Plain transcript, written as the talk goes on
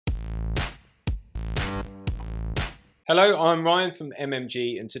Hello, I'm Ryan from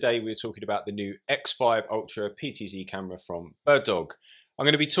MMG, and today we're talking about the new X5 Ultra PTZ camera from BirdDog. I'm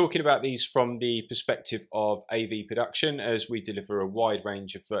going to be talking about these from the perspective of AV production, as we deliver a wide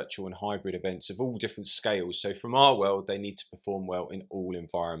range of virtual and hybrid events of all different scales. So from our world, they need to perform well in all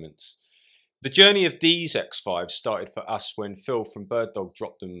environments. The journey of these X5s started for us when Phil from BirdDog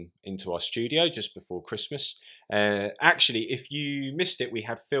dropped them into our studio just before Christmas. Actually, if you missed it, we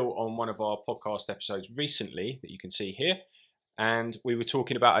had Phil on one of our podcast episodes recently that you can see here. And we were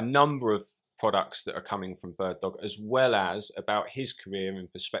talking about a number of products that are coming from BirdDog, as well as about his career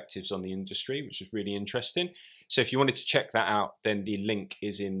and perspectives on the industry, which was really interesting. So if you wanted to check that out, then the link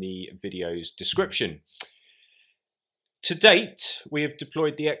is in the video's description. To date, we have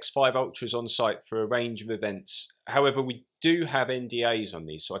deployed the X5 Ultras on site for a range of events. However, we do have NDAs on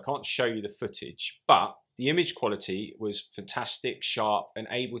these, so I can't show you the footage, but the image quality was fantastic, sharp, and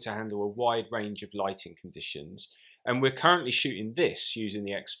able to handle a wide range of lighting conditions. And we're currently shooting this using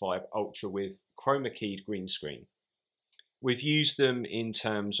the X5 Ultra with chroma keyed green screen. We've used them in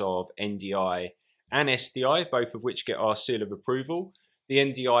terms of NDI and SDI, both of which get our seal of approval. The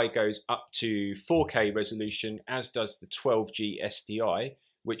NDI goes up to 4K resolution, as does the 12G SDI,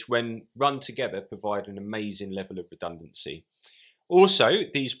 which when run together provide an amazing level of redundancy. Also,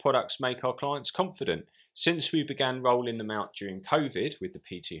 these products make our clients confident. Since we began rolling them out during COVID with the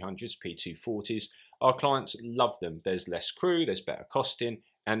P200s, P240s, our clients love them. There's less crew, there's better costing,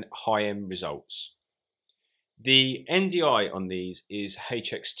 and high-end results. The NDI on these is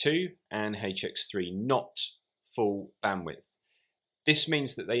HX2 and HX3, not full bandwidth. This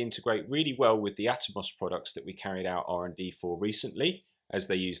means that they integrate really well with the Atomos products that we carried out R&D for recently, as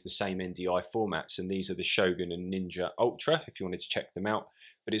they use the same NDI formats, and these are the Shogun and Ninja Ultra, if you wanted to check them out.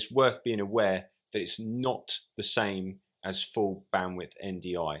 But it's worth being aware that it's not the same as full bandwidth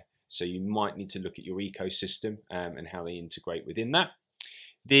NDI, so you might need to look at your ecosystem and how they integrate within that.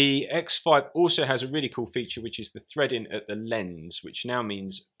 The X5 also has a really cool feature, which is the threading at the lens, which now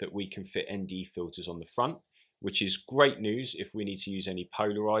means that we can fit ND filters on the front, which is great news if we need to use any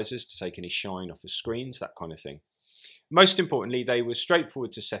polarizers to take any shine off the screens, that kind of thing. Most importantly, they were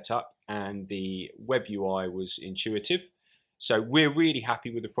straightforward to set up and the web UI was intuitive. So we're really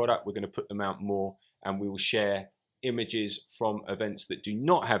happy with the product. We're going to put them out more, and we will share images from events that do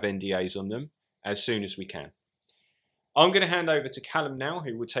not have NDAs on them as soon as we can. I'm going to hand over to Callum now,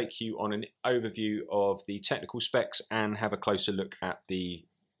 who will take you on an overview of the technical specs and have a closer look at the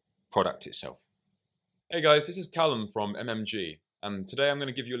product itself. Hey guys, this is Callum from MMG, and today I'm going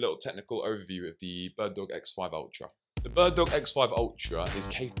to give you a little technical overview of the BirdDog X5 Ultra. The BirdDog X5 Ultra is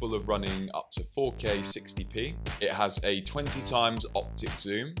capable of running up to 4K 60p. It has a 20x optic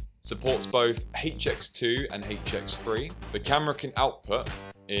zoom, supports both HX2 and HX3. The camera can output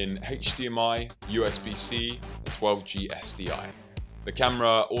in HDMI, USB-C, and 12G SDI. The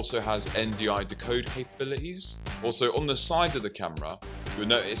camera also has NDI decode capabilities. Also on the side of the camera, you'll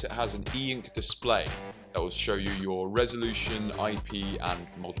notice it has an e-ink display that will show you your resolution, IP, and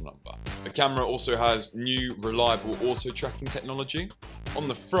model number. The camera also has new reliable auto tracking technology. On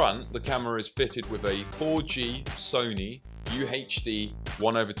the front, the camera is fitted with a 4G Sony UHD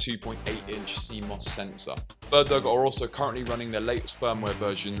 1/2.8-inch CMOS sensor. BirdDog are also currently running their latest firmware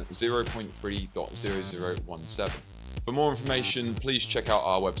version 0.3.0017. For more information, please check out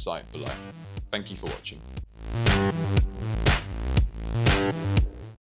our website below. Thank you for watching.